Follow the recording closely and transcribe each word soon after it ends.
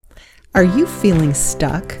Are you feeling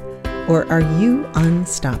stuck or are you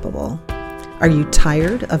unstoppable? Are you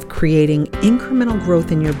tired of creating incremental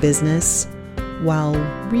growth in your business while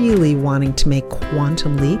really wanting to make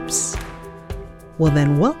quantum leaps? Well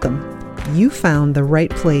then, welcome. You found the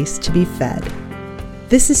right place to be fed.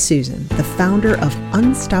 This is Susan, the founder of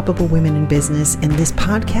Unstoppable Women in Business, and this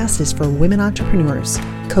podcast is for women entrepreneurs,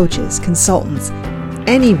 coaches, consultants,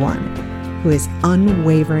 anyone who is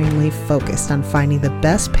unwaveringly focused on finding the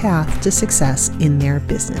best path to success in their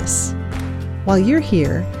business. While you're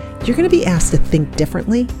here, you're going to be asked to think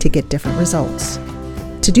differently to get different results,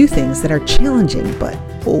 to do things that are challenging but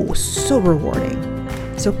so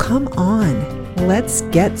rewarding. So come on, let's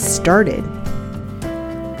get started.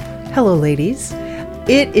 Hello, ladies.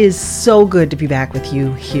 It is so good to be back with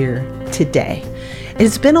you here today.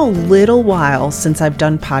 It's been a little while since I've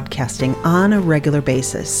done podcasting on a regular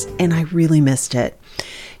basis, and I really missed it.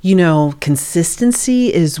 You know,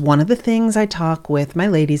 consistency is one of the things I talk with my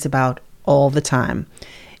ladies about all the time.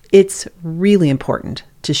 It's really important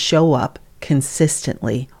to show up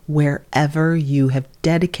consistently wherever you have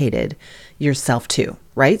dedicated yourself to,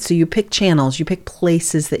 right? So you pick channels, you pick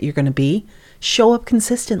places that you're going to be, show up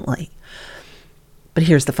consistently. But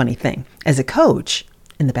here's the funny thing. As a coach,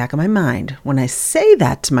 in the back of my mind, when I say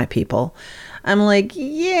that to my people, I'm like,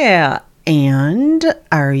 yeah, and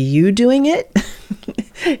are you doing it?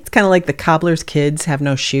 It's kind of like the cobbler's kids have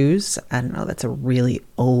no shoes. I don't know, that's a really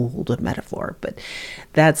old metaphor, but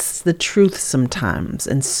that's the truth sometimes.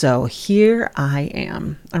 And so here I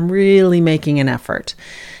am. I'm really making an effort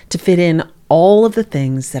to fit in all of the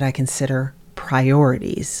things that I consider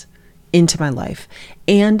priorities into my life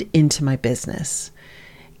and into my business.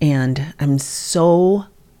 And I'm so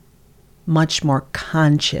much more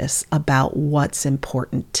conscious about what's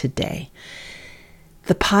important today.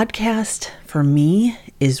 The podcast for me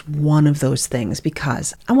is one of those things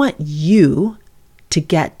because I want you to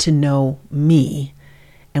get to know me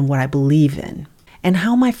and what I believe in and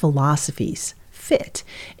how my philosophies fit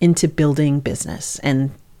into building business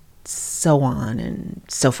and so on and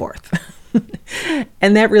so forth.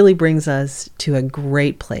 And that really brings us to a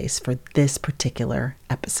great place for this particular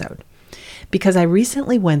episode. Because I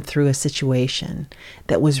recently went through a situation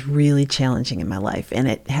that was really challenging in my life, and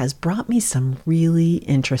it has brought me some really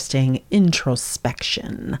interesting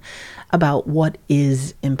introspection about what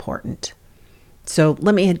is important. So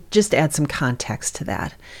let me just add some context to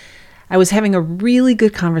that. I was having a really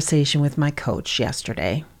good conversation with my coach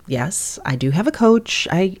yesterday. Yes, I do have a coach.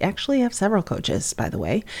 I actually have several coaches, by the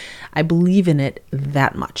way. I believe in it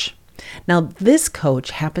that much. Now, this coach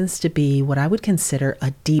happens to be what I would consider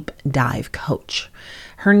a deep dive coach.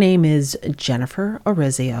 Her name is Jennifer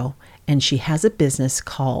Orizio, and she has a business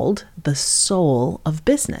called The Soul of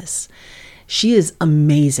Business. She is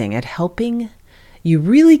amazing at helping you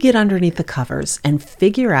really get underneath the covers and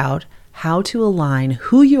figure out how to align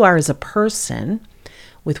who you are as a person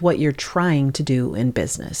with what you're trying to do in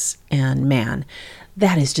business. And man,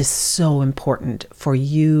 that is just so important for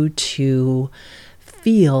you to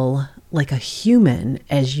feel like a human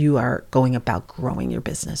as you are going about growing your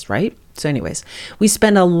business, right? So anyways, we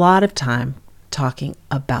spend a lot of time talking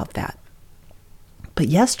about that. But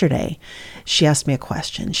yesterday, she asked me a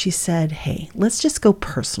question. She said, hey, let's just go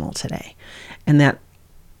personal today. And that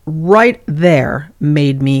right there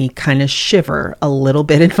made me kind of shiver a little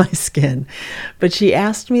bit in my skin. But she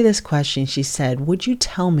asked me this question. She said, would you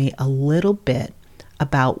tell me a little bit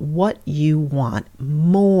about what you want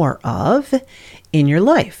more of in your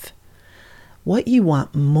life? What you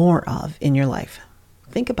want more of in your life.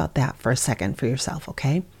 Think about that for a second for yourself,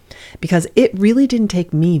 okay? Because it really didn't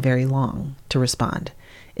take me very long to respond.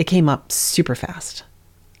 It came up super fast.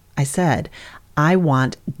 I said, I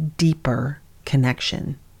want deeper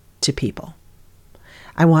connection to people.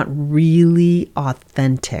 I want really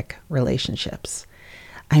authentic relationships.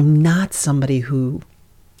 I'm not somebody who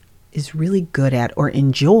is really good at or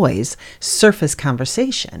enjoys surface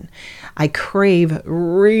conversation. I crave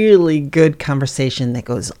really good conversation that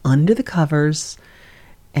goes under the covers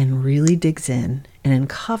and really digs in and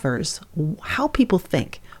uncovers how people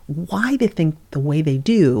think, why they think the way they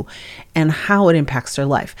do, and how it impacts their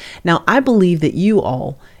life. Now, I believe that you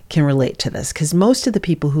all can relate to this because most of the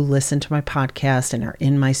people who listen to my podcast and are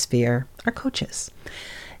in my sphere are coaches.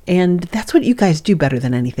 And that's what you guys do better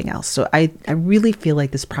than anything else. So I really feel like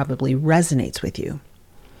this probably resonates with you.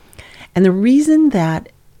 And the reason that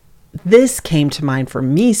this came to mind for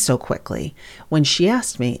me so quickly when she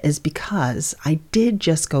asked me is because I did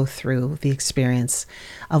just go through the experience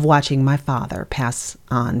of watching my father pass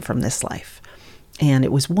on from this life. And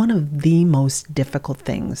it was one of the most difficult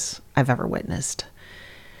things I've ever witnessed.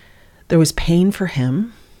 There was pain for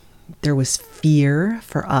him. There was fear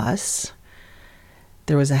for us.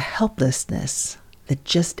 There was a helplessness that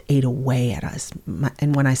just ate away at us.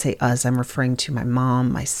 And when I say us, I'm referring to my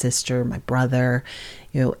mom, my sister, my brother,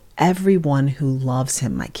 everyone who loves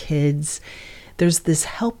him, my kids. There's this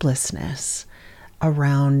helplessness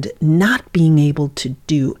around not being able to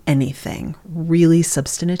do anything really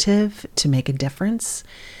substantive to make a difference,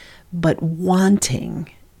 but wanting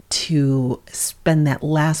to spend that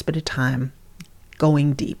last bit of time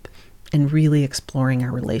going deep and really exploring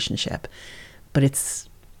our relationship. But it's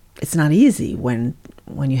not easy when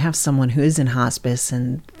you have someone who is in hospice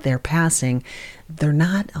and they're passing, they're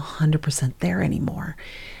not 100% there anymore.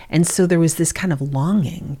 And so there was this kind of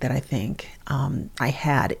longing that I think I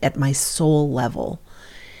had at my soul level.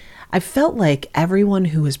 I felt like everyone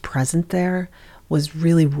who was present there was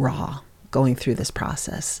really raw going through this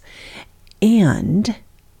process. And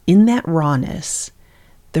in that rawness,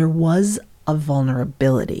 there was a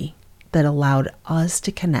vulnerability that allowed us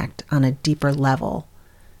to connect on a deeper level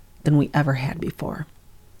than we ever had before,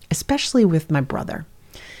 especially with my brother.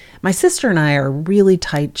 My sister and I are really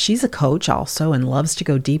tight. She's a coach also and loves to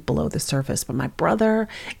go deep below the surface. But my brother,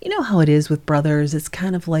 you know how it is with brothers. It's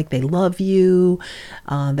kind of like they love you.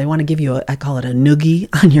 They want to give you I call it a noogie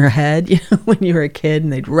on your head, when you were a kid,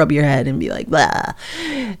 and they'd rub your head and be like, blah.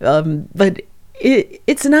 But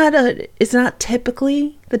it's not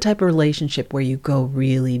typically the type of relationship where you go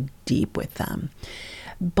really deep with them.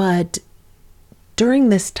 But during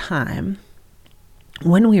this time,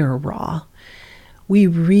 when we were raw, we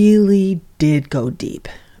really did go deep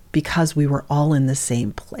because we were all in the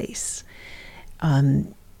same place.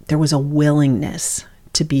 There was a willingness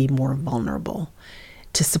to be more vulnerable,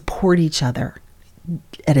 to support each other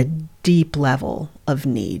at a deep level of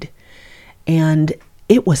need. And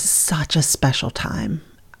it was such a special time.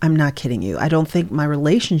 I'm not kidding you. I don't think my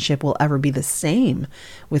relationship will ever be the same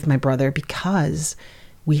with my brother because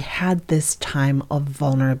we had this time of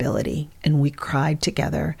vulnerability and we cried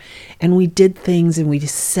together and we did things and we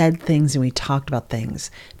said things and we talked about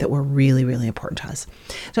things that were really, really important to us.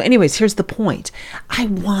 So anyways, here's the point. I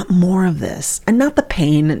want more of this, and not the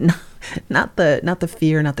pain, not the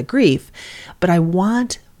fear, not the grief, but I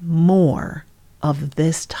want more of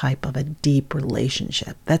this type of a deep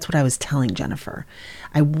relationship. That's what I was telling Jennifer.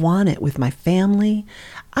 I want it with my family.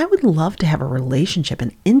 I would love to have a relationship,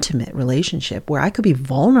 an intimate relationship where I could be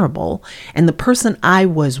vulnerable and the person I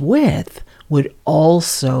was with would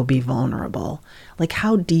also be vulnerable. Like,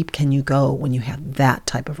 how deep can you go when you have that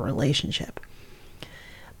type of a relationship?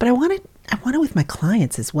 But I want it with my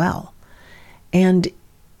clients as well. And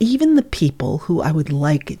even the people who I would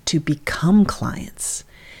like to become clients.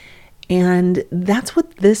 And that's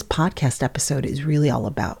what this podcast episode is really all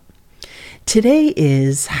about. Today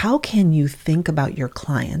is, how can you think about your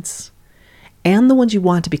clients and the ones you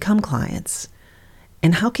want to become clients,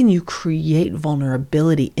 and how can you create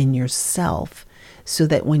vulnerability in yourself so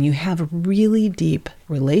that when you have a really deep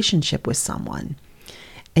relationship with someone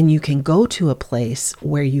and you can go to a place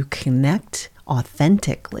where you connect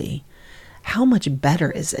authentically, how much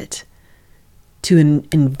better is it to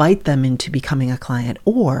invite them into becoming a client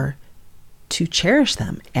or to cherish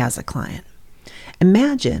them as a client?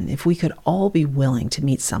 Imagine if we could all be willing to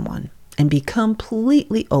meet someone and be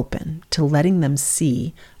completely open to letting them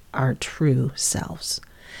see our true selves.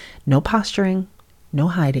 No posturing, no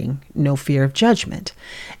hiding, no fear of judgment.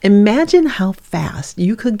 Imagine how fast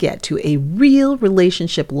you could get to a real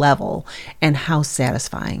relationship level and how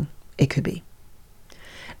satisfying it could be.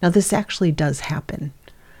 Now, this actually does happen.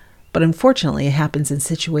 But unfortunately, it happens in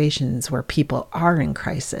situations where people are in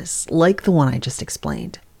crisis, like the one I just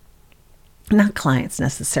explained. Not clients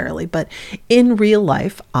necessarily, but in real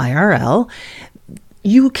life, IRL,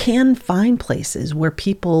 you can find places where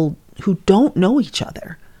people who don't know each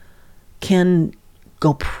other can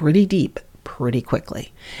go pretty deep pretty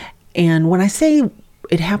quickly. And when I say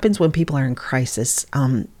it happens when people are in crisis,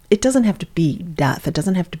 it doesn't have to be death. It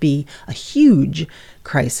doesn't have to be a huge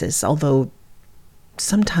crisis, although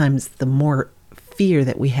sometimes the more fear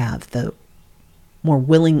that we have, the more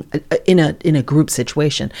willing in a group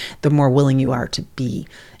situation, the more willing you are to be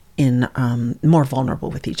in more vulnerable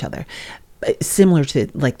with each other. Similar to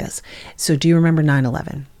like this. So do you remember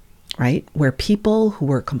 9/11, right? Where people who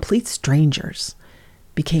were complete strangers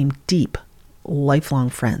became deep, lifelong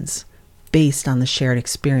friends based on the shared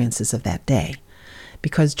experiences of that day.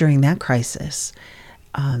 Because during that crisis,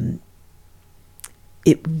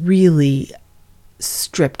 it really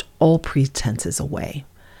stripped all pretenses away.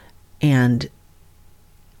 And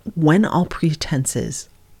when all pretenses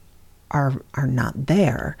are not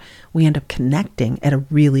there, we end up connecting at a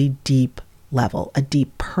really deep level, a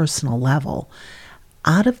deep personal level.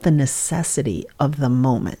 out of the necessity of the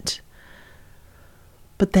moment.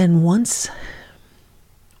 But then once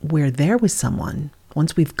we're there with someone,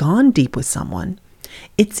 once we've gone deep with someone,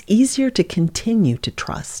 it's easier to continue to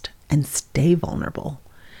trust and stay vulnerable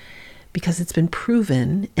because it's been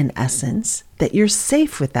proven, in essence, that you're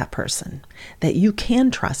safe with that person, that you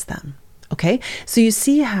can trust them. Okay? So you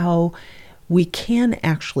see how we can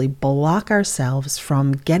actually block ourselves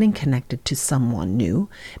from getting connected to someone new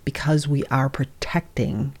because we are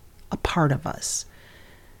protecting a part of us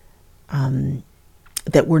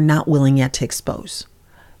that we're not willing yet to expose.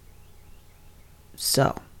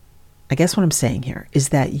 So I guess what I'm saying here is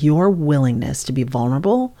that your willingness to be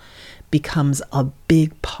vulnerable becomes a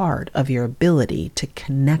big part of your ability to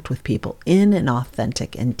connect with people in an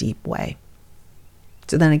authentic and deep way.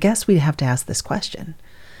 So then I guess we have to ask this question.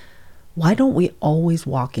 Why don't we always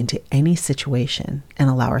walk into any situation and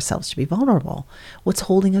allow ourselves to be vulnerable? What's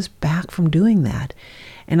holding us back from doing that?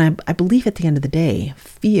 And I believe at the end of the day,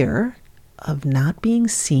 fear of not being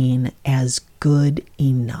seen as good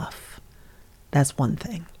enough. That's one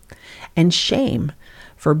thing. And shame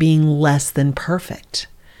for being less than perfect.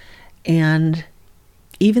 And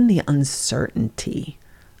even the uncertainty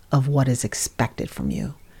of what is expected from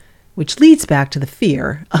you, which leads back to the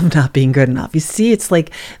fear of not being good enough. You see, it's like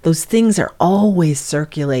those things are always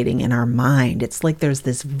circulating in our mind. It's like there's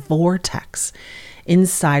this vortex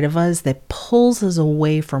inside of us that pulls us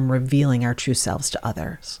away from revealing our true selves to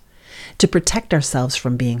others, to protect ourselves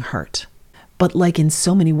from being hurt. But like in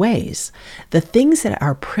so many ways, the things that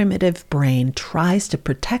our primitive brain tries to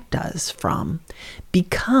protect us from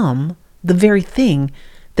become the very thing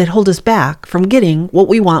that hold us back from getting what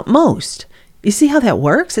we want most. You see how that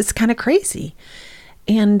works? It's kind of crazy.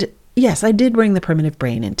 And yes, I did bring the primitive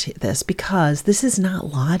brain into this because this is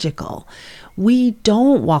not logical. We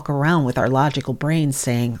don't walk around with our logical brain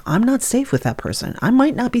saying, I'm not safe with that person. I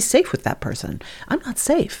might not be safe with that person. I'm not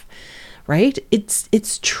safe. Right?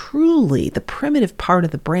 It's truly the primitive part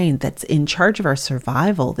of the brain that's in charge of our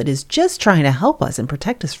survival that is just trying to help us and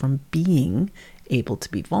protect us from being able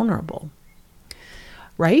to be vulnerable.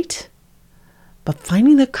 Right? But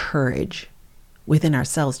finding the courage within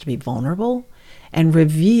ourselves to be vulnerable and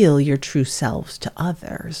reveal your true selves to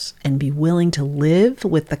others and be willing to live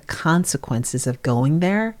with the consequences of going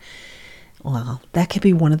there, well, that could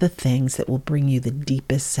be one of the things that will bring you the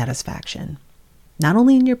deepest satisfaction. Not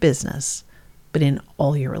only in your business, but in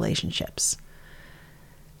all your relationships.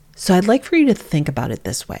 So I'd like for you to think about it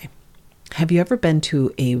this way. Have you ever been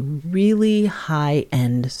to a really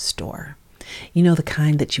high-end store? You know, the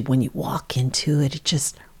kind that when you walk into it, it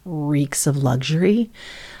just reeks of luxury.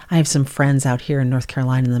 I have some friends out here in North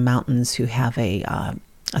Carolina in the mountains who have a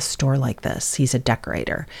store like this. He's a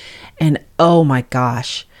decorator. And oh my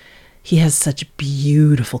gosh, he has such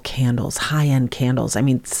beautiful candles, high-end candles. I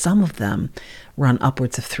mean, some of them run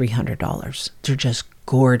upwards of $300. They're just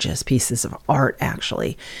gorgeous pieces of art,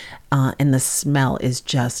 actually. And the smell is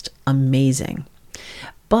just amazing.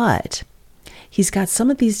 But he's got some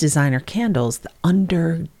of these designer candles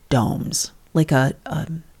under domes, like a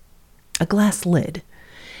glass lid.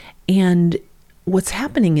 And what's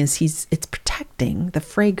happening is it's protecting the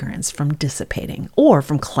fragrance from dissipating or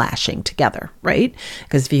from clashing together, right?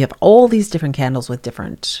 Because if you have all these different candles with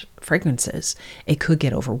different fragrances, it could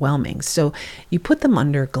get overwhelming. So you put them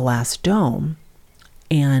under a glass dome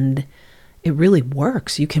and it really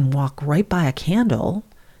works. You can walk right by a candle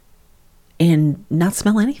and not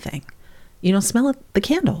smell anything. You don't smell the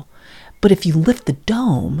candle. But if you lift the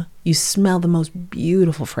dome, you smell the most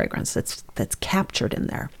beautiful fragrance that's captured in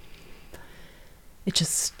there. It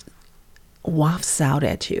just wafts out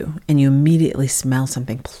at you and you immediately smell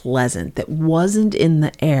something pleasant that wasn't in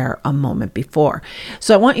the air a moment before.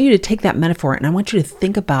 So I want you to take that metaphor and I want you to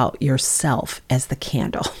think about yourself as the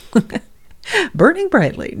candle. Burning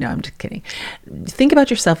brightly. No, I'm just kidding. Think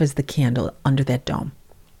about yourself as the candle under that dome.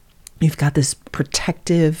 You've got this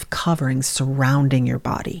protective covering surrounding your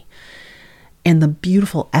body. And the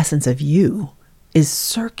beautiful essence of you is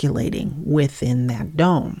circulating within that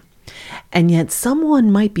dome. And yet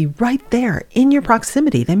someone might be right there in your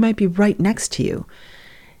proximity. They might be right next to you.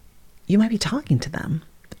 You might be talking to them,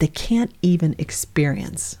 but they can't even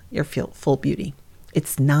experience your full beauty.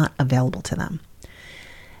 It's not available to them.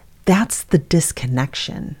 That's the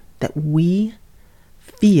disconnection that we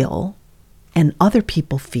feel and other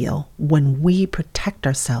people feel when we protect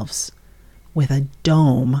ourselves with a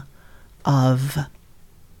dome of,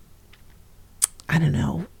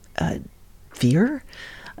 fear,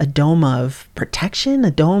 a dome of protection,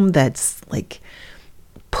 a dome that's like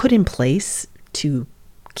put in place to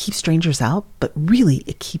keep strangers out, but really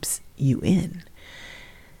it keeps you in.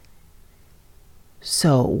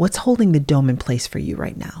 So what's holding the dome in place for you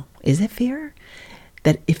right now? Is it fear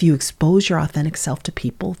that if you expose your authentic self to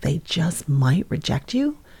people, they just might reject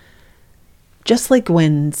you? Just like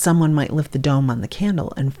when someone might lift the dome on the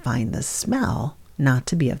candle and find the smell not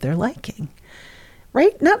to be of their liking,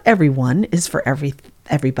 right? Not everyone is for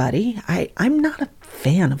everybody. I'm not a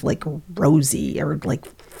fan of like rosy or like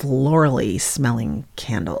florally smelling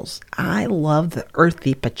candles. I love the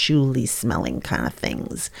earthy, patchouli smelling kind of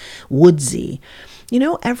things, woodsy.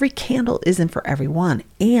 Every candle isn't for everyone,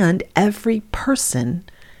 and every person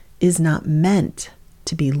is not meant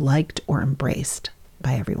to be liked or embraced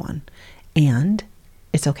by everyone. And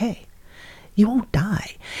it's okay. You won't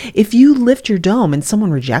die. If you lift your dome and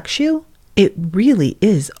someone rejects you, it really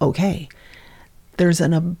is okay. There's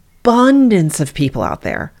an abundance of people out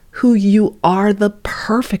there who you are the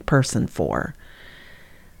perfect person for.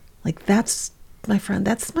 Like that's, my friend,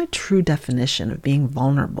 that's my true definition of being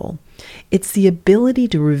vulnerable. It's the ability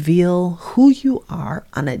to reveal who you are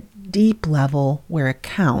on a deep level where it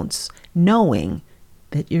counts, knowing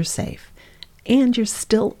that you're safe and you're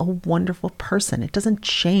still a wonderful person. It doesn't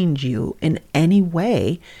change you in any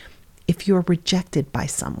way if you're rejected by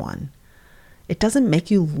someone. It doesn't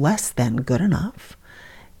make you less than good enough.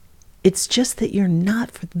 It's just that you're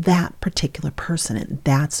not for that particular person, and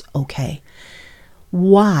that's okay.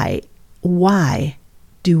 Why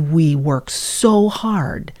do we work so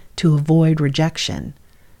hard to avoid rejection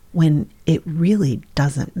when it really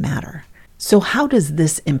doesn't matter? So how does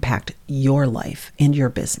this impact your life and your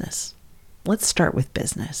business? Let's start with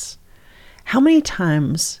business. How many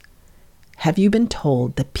times have you been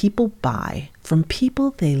told that people buy from people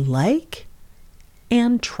they like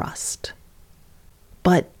and trust?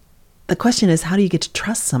 But the question is, how do you get to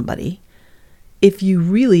trust somebody if you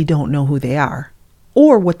really don't know who they are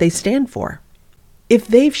or what they stand for? If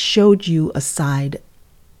they've showed you a side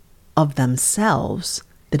of themselves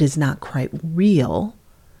that is not quite real,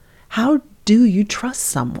 how do you trust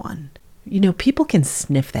someone? People can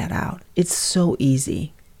sniff that out. It's so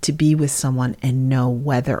easy to be with someone and know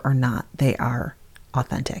whether or not they are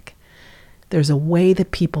authentic. There's a way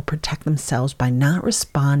that people protect themselves by not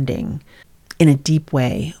responding in a deep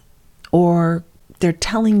way, or they're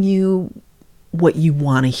telling you what you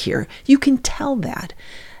want to hear. You can tell that.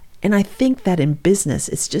 And I think that in business,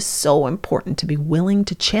 it's just so important to be willing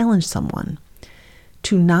to challenge someone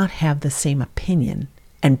to not have the same opinion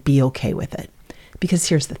and be okay with it. Because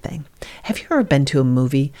here's the thing. Have you ever been to a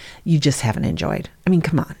movie you just haven't enjoyed? I mean,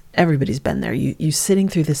 come on. Everybody's been there. You sitting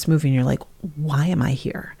through this movie and you're like, why am I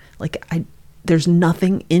here? There's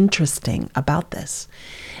nothing interesting about this.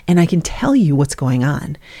 And I can tell you what's going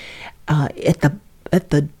on. At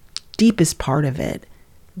the deepest part of it,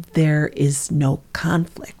 there is no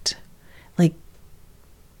conflict.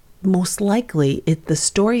 Most likely, the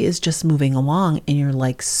story is just moving along and you're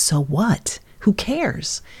like, so what? Who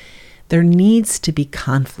cares? There needs to be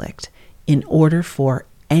conflict in order for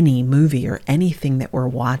any movie or anything that we're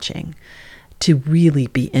watching to really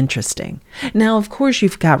be interesting. Now, of course,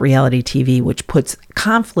 you've got reality TV, which puts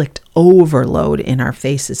conflict overload in our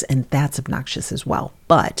faces, and that's obnoxious as well.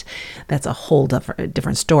 But that's a whole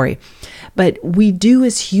different story. But we do,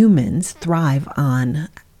 as humans, thrive on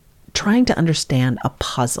trying to understand a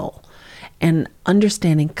puzzle and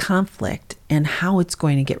understanding conflict and how it's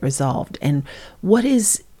going to get resolved and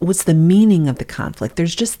what's the meaning of the conflict.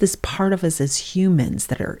 There's just this part of us as humans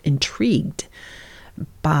that are intrigued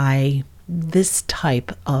by this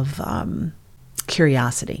type of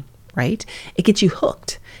curiosity, right? It gets you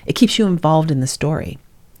hooked. It keeps you involved in the story.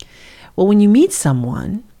 Well, when you meet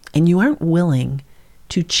someone and you aren't willing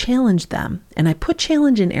to challenge them, and I put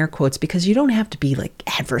challenge in air quotes because you don't have to be like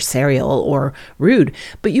adversarial or rude,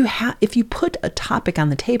 but if you put a topic on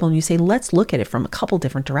the table and you say, let's look at it from a couple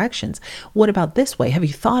different directions. What about this way? Have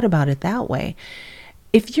you thought about it that way?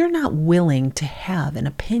 If you're not willing to have an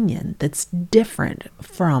opinion that's different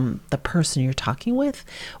from the person you're talking with,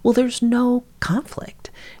 well, there's no conflict.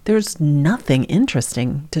 There's nothing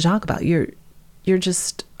interesting to talk about. You're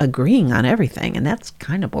just agreeing on everything, and that's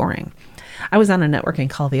kind of boring. I was on a networking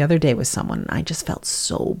call the other day with someone, and I just felt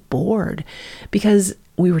so bored because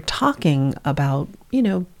we were talking about,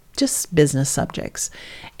 just business subjects.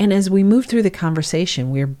 And as we moved through the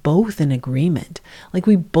conversation, we were both in agreement.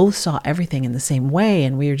 We both saw everything in the same way,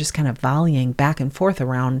 and we were just kind of volleying back and forth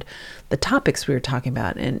around the topics we were talking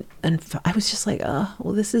about. And I was just like,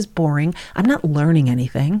 well, this is boring. I'm not learning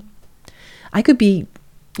anything. I could be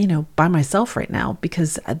by myself right now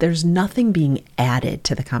because there's nothing being added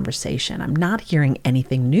to the conversation. I'm not hearing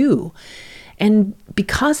anything new. And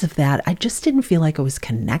because of that, I just didn't feel like I was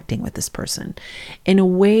connecting with this person in a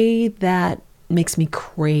way that makes me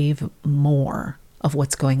crave more of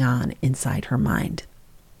what's going on inside her mind.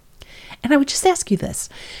 And I would just ask you this.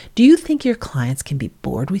 Do you think your clients can be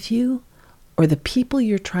bored with you? Or the people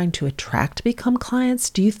you're trying to attract to become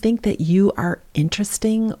clients, do you think that you are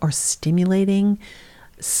interesting or stimulating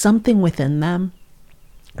something within them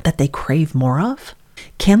that they crave more of?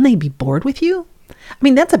 Can they be bored with you? I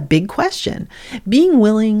mean, that's a big question. Being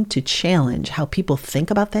willing to challenge how people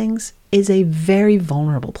think about things is a very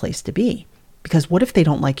vulnerable place to be. Because what if they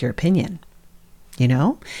don't like your opinion? You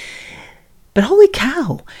know? But holy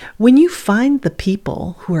cow, when you find the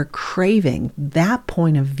people who are craving that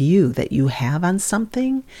point of view that you have on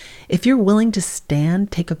something, if you're willing to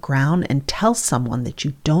stand, take a ground, and tell someone that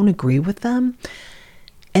you don't agree with them,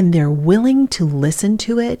 and they're willing to listen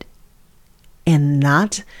to it and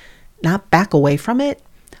not back away from it,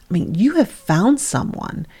 I mean, you have found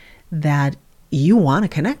someone that you want to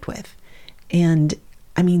connect with. And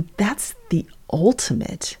I mean, that's the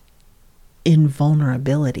ultimate in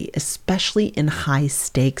vulnerability, especially in high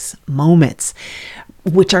stakes moments,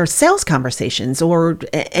 which are sales conversations or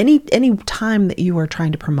any time that you are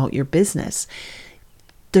trying to promote your business.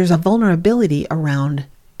 There's a vulnerability around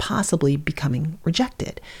possibly becoming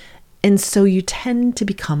rejected. And so you tend to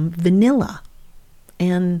become vanilla.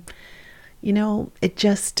 And, you know, it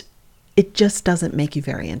just doesn't make you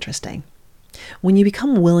very interesting. When you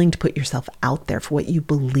become willing to put yourself out there for what you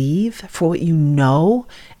believe, for what you know,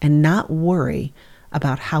 and not worry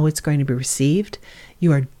about how it's going to be received,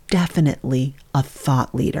 you are definitely a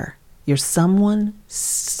thought leader. You're someone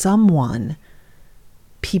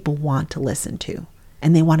people want to listen to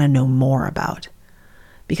and they want to know more about.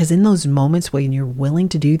 Because in those moments when you're willing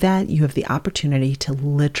to do that, you have the opportunity to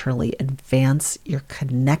literally advance your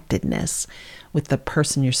connectedness with the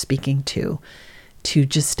person you're speaking to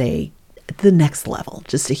just the next level,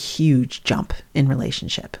 just a huge jump in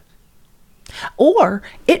relationship. Or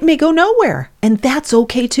it may go nowhere, and that's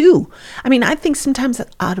okay too. I mean, I think sometimes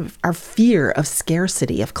out of our fear of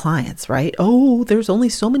scarcity of clients, right? Oh, there's only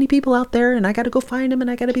so many people out there and I got to go find them and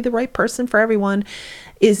I got to be the right person for everyone,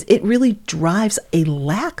 it really drives a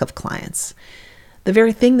lack of clients. The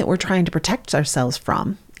very thing that we're trying to protect ourselves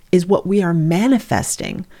from is what we are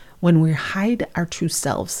manifesting when we hide our true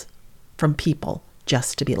selves from people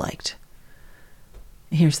just to be liked.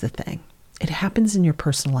 Here's the thing. It happens in your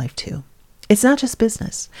personal life too. It's not just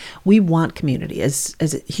business. We want community. As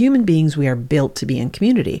human beings, we are built to be in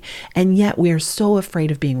community. And yet we are so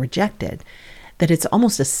afraid of being rejected that it's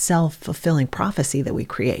almost a self-fulfilling prophecy that we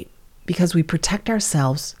create because we protect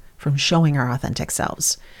ourselves from showing our authentic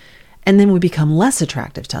selves. And then we become less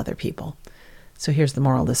attractive to other people. So here's the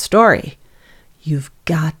moral of the story. You've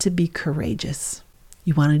got to be courageous.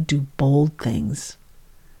 You want to do bold things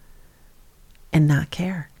and not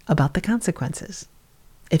care about the consequences.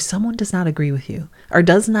 If someone does not agree with you or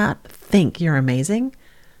does not think you're amazing,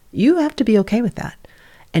 you have to be okay with that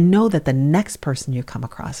and know that the next person you come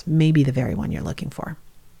across may be the very one you're looking for.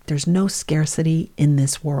 There's no scarcity in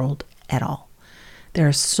this world at all. There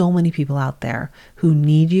are so many people out there who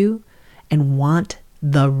need you and want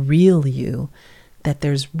the real you that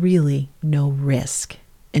there's really no risk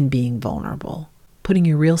in being vulnerable. Putting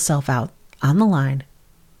your real self out on the line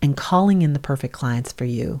and calling in the perfect clients for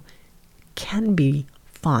you can be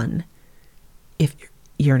fun if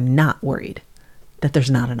you're not worried that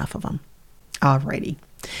there's not enough of them. Alrighty.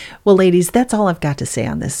 Well, ladies, that's all I've got to say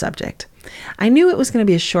on this subject. I knew it was going to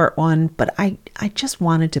be a short one, but I just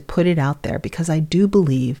wanted to put it out there because I do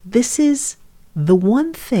believe this is the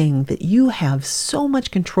one thing that you have so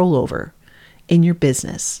much control over in your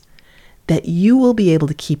business that you will be able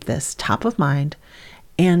to keep this top of mind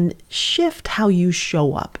and shift how you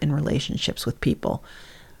show up in relationships with people.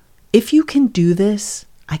 If you can do this,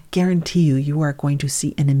 I guarantee you are going to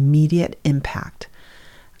see an immediate impact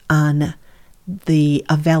on the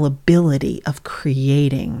availability of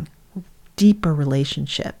creating deeper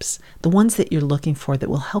relationships, the ones that you're looking for that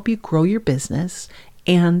will help you grow your business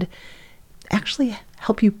and actually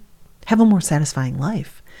help you have a more satisfying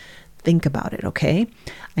life. Think about it, okay?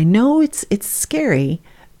 I know it's scary,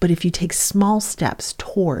 but if you take small steps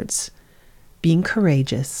towards being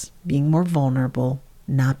courageous, being more vulnerable,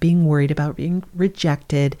 not being worried about being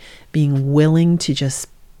rejected, being willing to just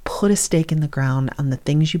put a stake in the ground on the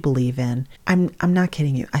things you believe in, I'm not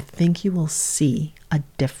kidding you. I think you will see a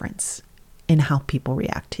difference in how people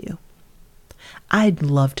react to you. I'd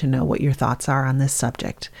love to know what your thoughts are on this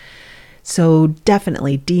subject. So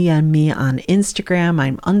definitely DM me on Instagram.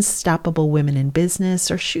 I'm Unstoppable Women in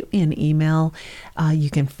Business, or shoot me an email. You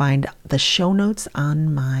can find the show notes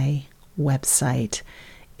on my website.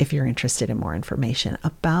 if you're interested in more information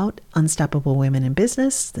about Unstoppable Women in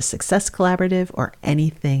Business, the Success Collaborative, or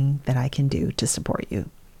anything that I can do to support you.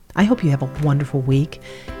 I hope you have a wonderful week.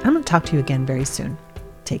 I'm going to talk to you again very soon.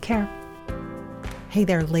 Take care. Hey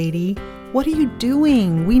there, lady. What are you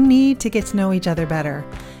doing? We need to get to know each other better.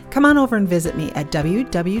 Come on over and visit me at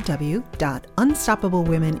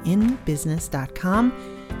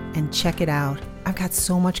www.unstoppablewomeninbusiness.com and check it out. I've got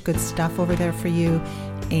so much good stuff over there for you,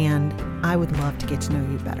 and I would love to get to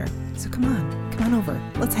know you better. So come on over.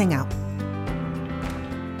 Let's hang out.